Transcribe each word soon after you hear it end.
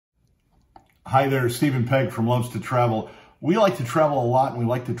Hi there, Stephen Pegg from Loves to Travel. We like to travel a lot and we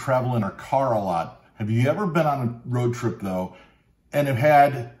like to travel in our car a lot. Have you ever been on a road trip though and have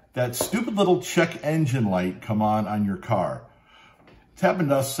had that stupid little check engine light come on your car? It's happened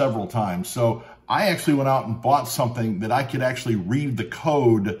to us several times. So I actually went out and bought something that I could actually read the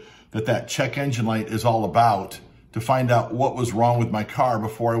code that check engine light is all about to find out what was wrong with my car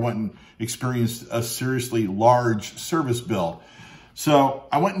before I went and experienced a seriously large service bill. So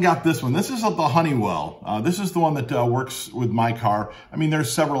I went and got this one. This is the Honeywell. This is the one that works with my car. I mean,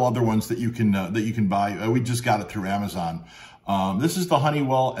 there's several other ones that you can buy. We just got it through Amazon. This is the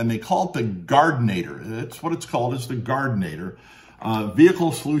Honeywell, and they call it the Guardinator. That's what it's called. It's the Guardinator,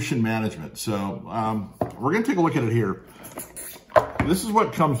 Vehicle Solution Management. So we're going to take a look at it here. This is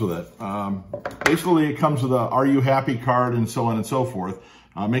what comes with it. Basically, it comes with a "Are you happy?" card and so on and so forth.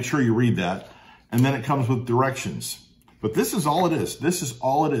 Make sure you read that, and then it comes with directions. But this is all it is. This is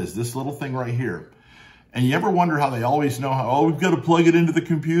all it is, this little thing right here. And you ever wonder how they always know how, oh, we've got to plug it into the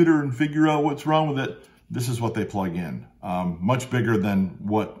computer and figure out what's wrong with it? This is what they plug in. Much bigger than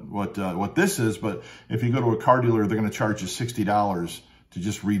what this is, but if you go to a car dealer, they're going to charge you $60 to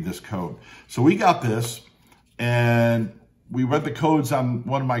just read this code. So we got this, and we read the codes on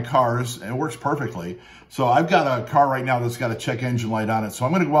one of my cars, and it works perfectly. So I've got a car right now that's got a check engine light on it, so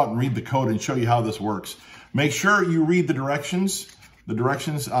I'm going to go out and read the code and show you how this works. Make sure you read the directions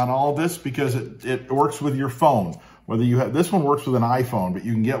on all of this, because it works with your phone. Whether you have, this one works with an iPhone, but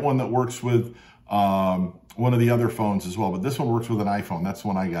you can get one that works with one of the other phones as well. But this one works with an iPhone. That's the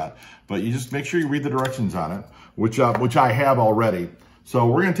one I got. But you just make sure you read the directions on it, which I have already. So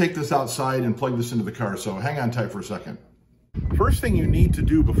we're going to take this outside and plug this into the car. So hang on tight for a second. First thing you need to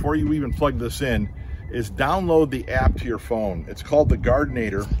do before you even plug this in is download the app to your phone. It's called the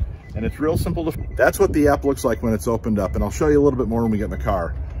Guardinator. And it's real simple to, that's what the app looks like when it's opened up. And I'll show you a little bit more when we get in the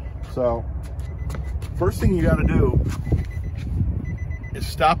car. So first thing you got to do is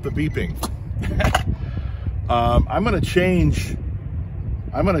stop the beeping. I'm going to change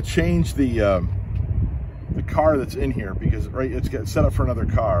the car that's in here, because right, it's got set up for another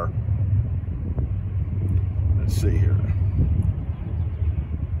car. Let's see here.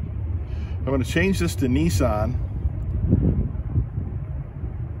 I'm going to change this to Nissan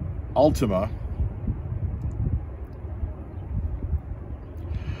Altima.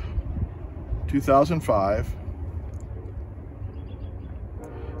 (2005),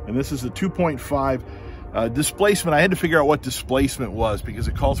 and this is a 2.5 displacement. I had to figure out what displacement was, because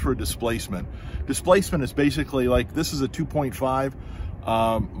it calls for a displacement. Displacement is basically like, this is a 2.5.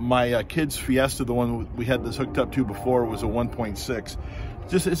 My kid's Fiesta, the one we had this hooked up to before, was a 1.6.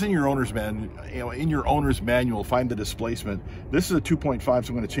 Just, it's in your owner's in your owner's manual, find the displacement. This is a 2.5, so I'm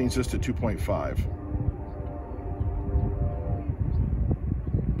going to change this to 2.5.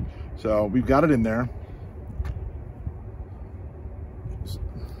 So we've got it in there.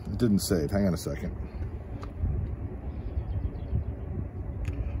 It didn't save. Hang on a second.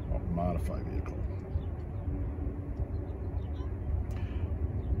 Oh, modify vehicle.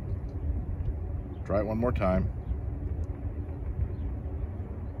 Try it one more time.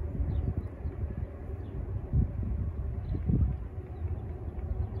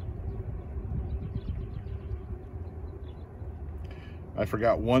 I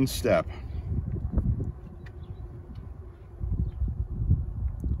forgot one step.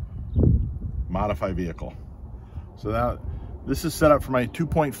 Modify vehicle. So now this is set up for my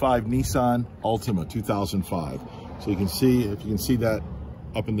 2.5 Nissan Altima 2005. So you can see, if you can see that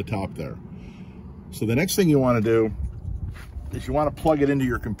up in the top there. So the next thing you want to do is you want to plug it into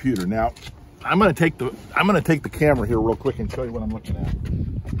your computer. Now, I'm going to take the camera here real quick and show you what I'm looking at.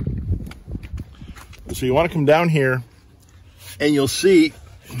 So you want to come down here, and you'll see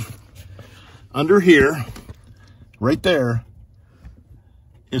under here, right there,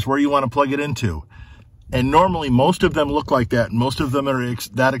 is where you want to plug it into. And normally most of them look like that, and most of them are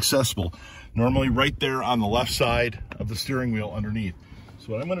that accessible. Normally right there on the left side of the steering wheel underneath.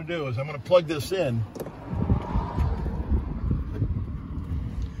 So what I'm going to do is I'm going to plug this in.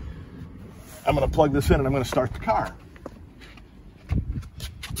 I'm going to plug this in, and I'm going to start the car.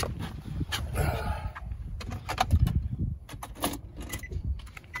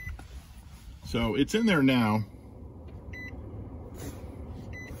 So it's in there now.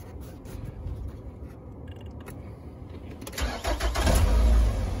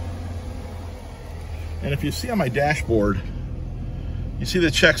 And if you see on my dashboard, you see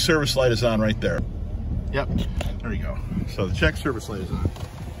the check service light is on right there. Yep, there you go. So the check service light is on.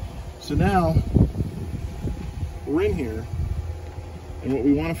 So now we're in here, and what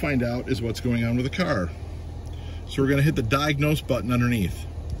we want to find out is what's going on with the car. So we're going to hit the diagnose button underneath.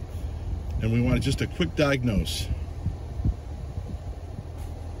 And we want just a quick diagnose.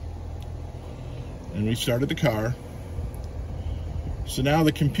 And we started the car. So now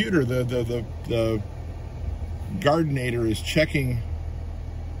the computer, the Guardinator is checking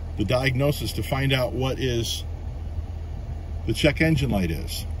the diagnosis to find out what is the check engine light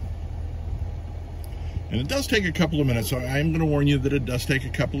is. And it does take a couple of minutes, so I am going to warn you that it does take a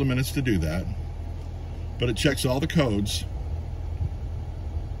couple of minutes to do that. But it checks all the codes.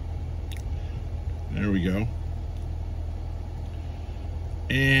 There we go.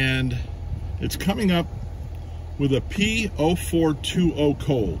 And it's coming up with a P0420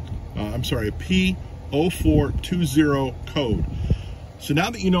 code. I'm sorry, a P0420 code. So now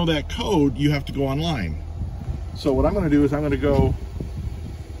that you know that code, you have to go online. So what I'm going to do is I'm going to go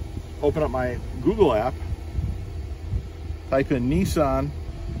open up my Google app, type in Nissan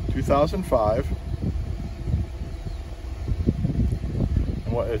 2005,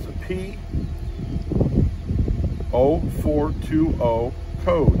 and what is a P0420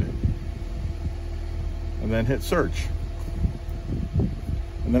 code, and then hit search.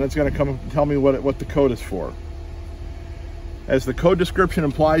 And then it's going to come and tell me what the code is for. As the code description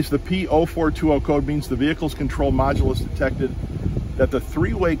implies, the P0420 code means the vehicle's control module has detected that the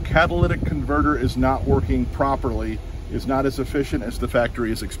three-way catalytic converter is not working properly, is not as efficient as the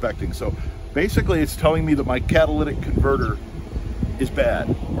factory is expecting. So basically it's telling me that my catalytic converter is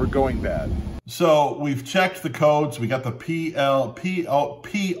bad or going bad. So we've checked the codes. We got the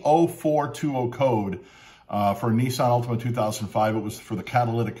P0420 code for Nissan Altima 2005. It was for the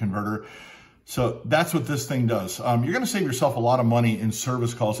catalytic converter. So that's what this thing does. You're going to save yourself a lot of money in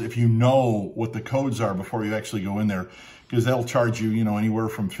service calls if you know what the codes are before you actually go in there, because they'll charge you, you know, anywhere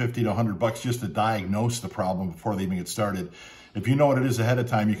from 50 to 100 bucks just to diagnose the problem before they even get started. If you know what it is ahead of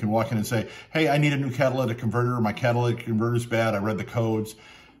time, you can walk in and say, hey, I need a new catalytic converter. My catalytic converter's bad. I read the codes.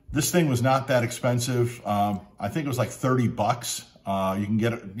 This thing was not that expensive. I think it was like 30 bucks. You can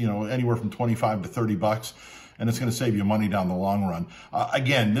get it, you know, anywhere from 25 to 30 bucks. And it's going to save you money down the long run.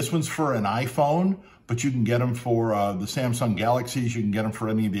 Again, this one's for an iPhone, but you can get them for the Samsung Galaxies. You can get them for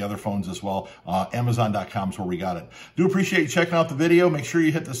any of the other phones as well. Amazon.com is where we got it. Do appreciate you checking out the video. Make sure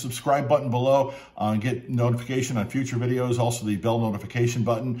you hit the subscribe button below and get notification on future videos. Also the bell notification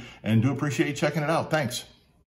button. And do appreciate you checking it out. Thanks.